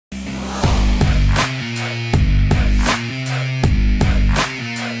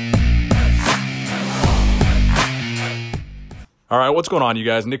All right, what's going on, you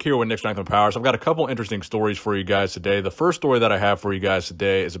guys? Nick here with Nick Strength and Power. So I've got a couple interesting stories for you guys today. The first story that I have for you guys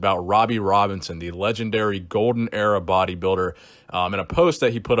today is about Robby Robinson, the legendary golden era bodybuilder, in a post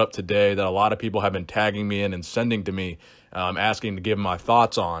that he put up today that a lot of people have been tagging me in and sending to me, asking to give my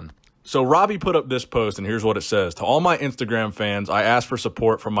thoughts on. So Robby put up this post, and here's what it says. To all my Instagram fans, I ask for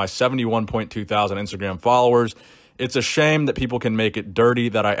support from my 71.2 thousand Instagram followers. It's a shame that people can make it dirty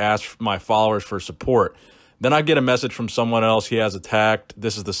that I ask my followers for support. Then I get a message from someone else he has attacked.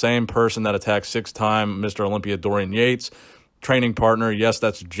 This is the same person that attacked six-time Mr. Olympia Dorian Yates, training partner. Yes,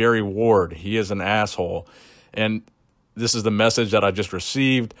 that's Jerry Ward. He is an asshole. And this is the message that I just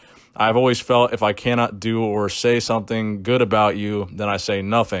received. I've always felt if I cannot do or say something good about you, then I say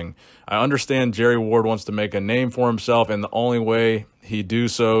nothing. I understand Jerry Ward wants to make a name for himself, and the only way he do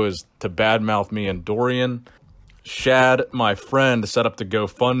so is to badmouth me and Dorian. Shad, my friend, set up the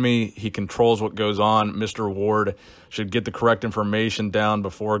GoFundMe. He controls what goes on. Mr. Ward should get the correct information down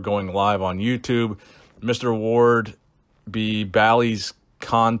before going live on YouTube. Mr. Ward, be Bally's,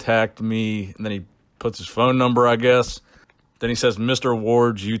 contact me. And then he puts his phone number, I guess. Then he says, Mr.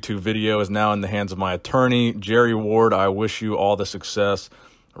 Ward's YouTube video is now in the hands of my attorney. Jerry Ward, I wish you all the success.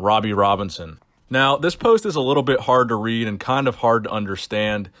 Robby Robinson. Now, this post is a little bit hard to read and kind of hard to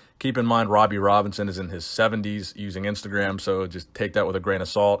understand. Keep in mind, Robby Robinson is in his 70s using Instagram, so just take that with a grain of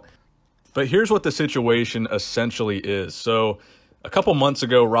salt. But here's what the situation essentially is. So a couple months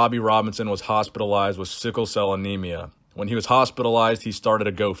ago, Robby Robinson was hospitalized with sickle cell anemia. When he was hospitalized, he started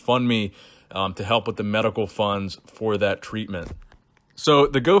a GoFundMe to help with the medical funds for that treatment. So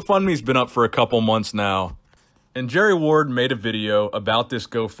the GoFundMe's been up for a couple months now. And Jerry Ward made a video about this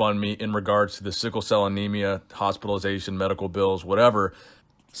GoFundMe in regards to the sickle cell anemia, hospitalization, medical bills, whatever,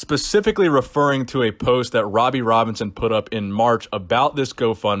 specifically referring to a post that Robby Robinson put up in March about this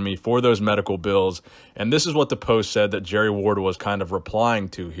GoFundMe for those medical bills. And this is what the post said that Jerry Ward was kind of replying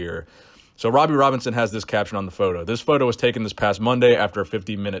to here. So Robby Robinson has this caption on the photo. This photo was taken this past Monday after a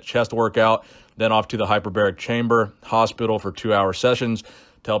 50-minute chest workout, then off to the hyperbaric chamber hospital for 2-hour sessions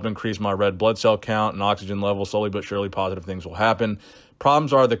to help increase my red blood cell count and oxygen level. Slowly but surely, positive things will happen.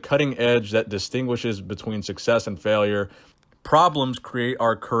 Problems are the cutting edge that distinguishes between success and failure. Problems create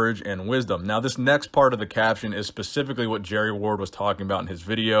our courage and wisdom. Now, this next part of the caption is specifically what Jerry Ward was talking about in his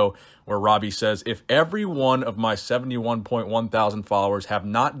video, where Robby says, if every one of my 71.1 thousand followers have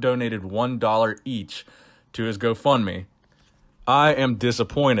not donated $1 each to his GoFundMe, I am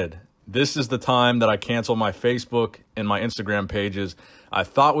disappointed. This is the time that I cancel my Facebook and my Instagram pages. I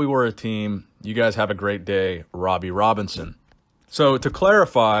thought we were a team. You guys have a great day, Robby Robinson. So to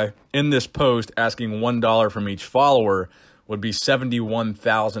clarify, in this post, asking $1 from each follower would be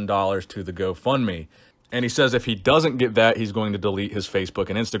 $71,000 to the GoFundMe. And he says if he doesn't get that, he's going to delete his Facebook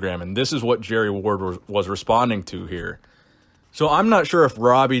and Instagram. And this is what Jerry Ward was responding to here. So I'm not sure if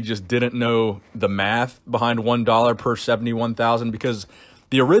Robby just didn't know the math behind $1 per 71,000, because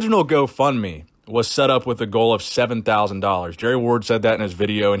the original GoFundMe was set up with a goal of $7,000. Jerry Ward said that in his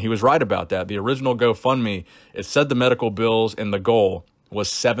video, and he was right about that. The original GoFundMe, it said the medical bills and the goal was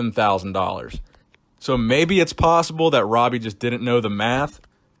 $7,000. So maybe it's possible that Robby just didn't know the math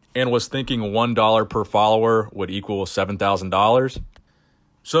and was thinking $1 per follower would equal $7,000.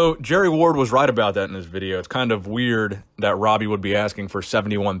 So Jerry Ward was right about that in his video. It's kind of weird that Robby would be asking for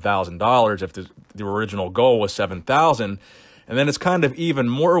 $71,000 if the original goal was $7,000. And then it's kind of even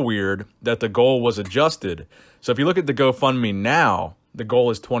more weird that the goal was adjusted. So if you look at the GoFundMe now, the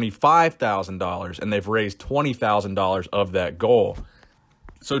goal is $25,000, and they've raised $20,000 of that goal.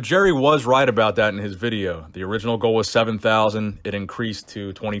 So Jerry was right about that in his video. The original goal was $7,000. It increased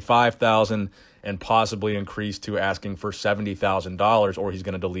to $25,000 and possibly increased to asking for $70,000, or he's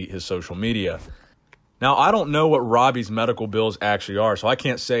going to delete his social media. Now, I don't know what Robby's medical bills actually are, so I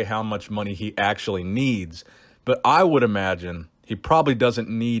can't say how much money he actually needs. But I would imagine he probably doesn't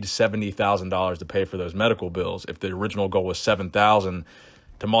need $70,000 to pay for those medical bills. If the original goal was $7,000,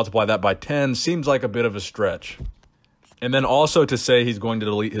 to multiply that by 10 seems like a bit of a stretch. And then also to say he's going to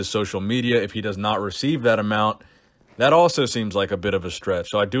delete his social media if he does not receive that amount, that also seems like a bit of a stretch.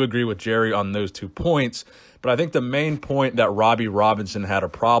 So I do agree with Jerry on those 2 points. But I think the main point that Robby Robinson had a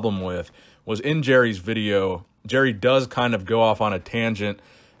problem with was in Jerry's video. Jerry does kind of go off on a tangent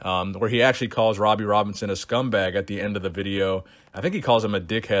where he actually calls Robby Robinson a scumbag at the end of the video. I think he calls him a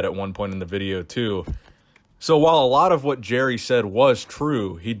dickhead at one point in the video too. So while a lot of what Jerry said was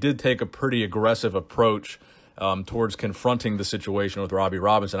true, he did take a pretty aggressive approach towards confronting the situation with Robby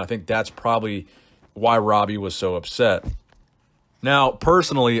Robinson. I think that's probably why Robby was so upset. Now,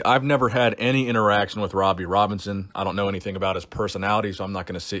 personally, I've never had any interaction with Robby Robinson. I don't know anything about his personality, so I'm not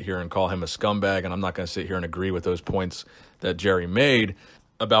going to sit here and call him a scumbag, and I'm not going to sit here and agree with those points that Jerry made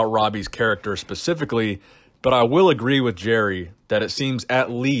about Robby's character specifically. But I will agree with Jerry that it seems at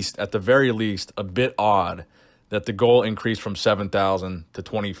the very least, a bit odd that the goal increased from $7,000 to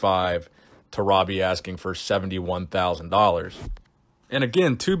 $25,000 to Robby asking for $71,000. And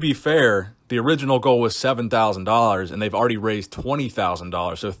again, to be fair, the original goal was $7,000 and they've already raised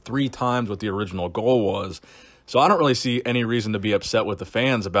 $20,000, so 3 times what the original goal was. So I don't really see any reason to be upset with the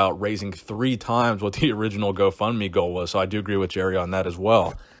fans about raising 3 times what the original GoFundMe goal was. So I do agree with Jerry on that as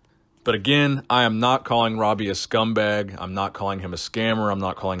well. But again, I am not calling Robby a scumbag. I'm not calling him a scammer. I'm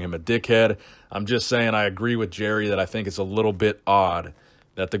not calling him a dickhead. I'm just saying I agree with Jerry that I think it's a little bit odd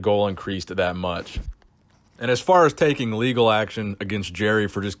that the goal increased that much. And as far as taking legal action against Jerry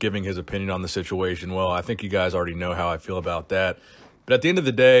for just giving his opinion on the situation, well, I think you guys already know how I feel about that. But at the end of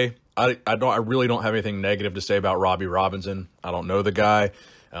the day, I really don't have anything negative to say about Robby Robinson. I don't know the guy.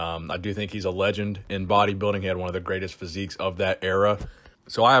 I do think he's a legend in bodybuilding. He had one of the greatest physiques of that era.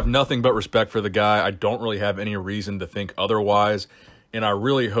 So I have nothing but respect for the guy. I don't really have any reason to think otherwise. And I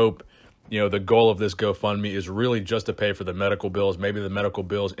really hope, you know, the goal of this GoFundMe is really just to pay for the medical bills. Maybe the medical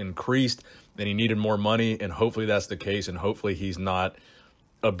bills increased and he needed more money, and hopefully that's the case, and hopefully he's not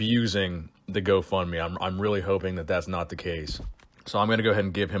abusing the GoFundMe. I'm really hoping that that's not the case. So I'm going to go ahead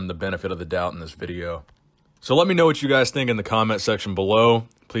and give him the benefit of the doubt in this video. So let me know what you guys think in the comment section below.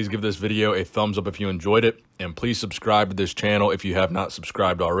 Please give this video a thumbs up if you enjoyed it, and please subscribe to this channel if you have not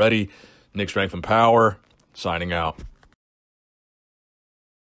subscribed already. Nick Strength and Power, signing out.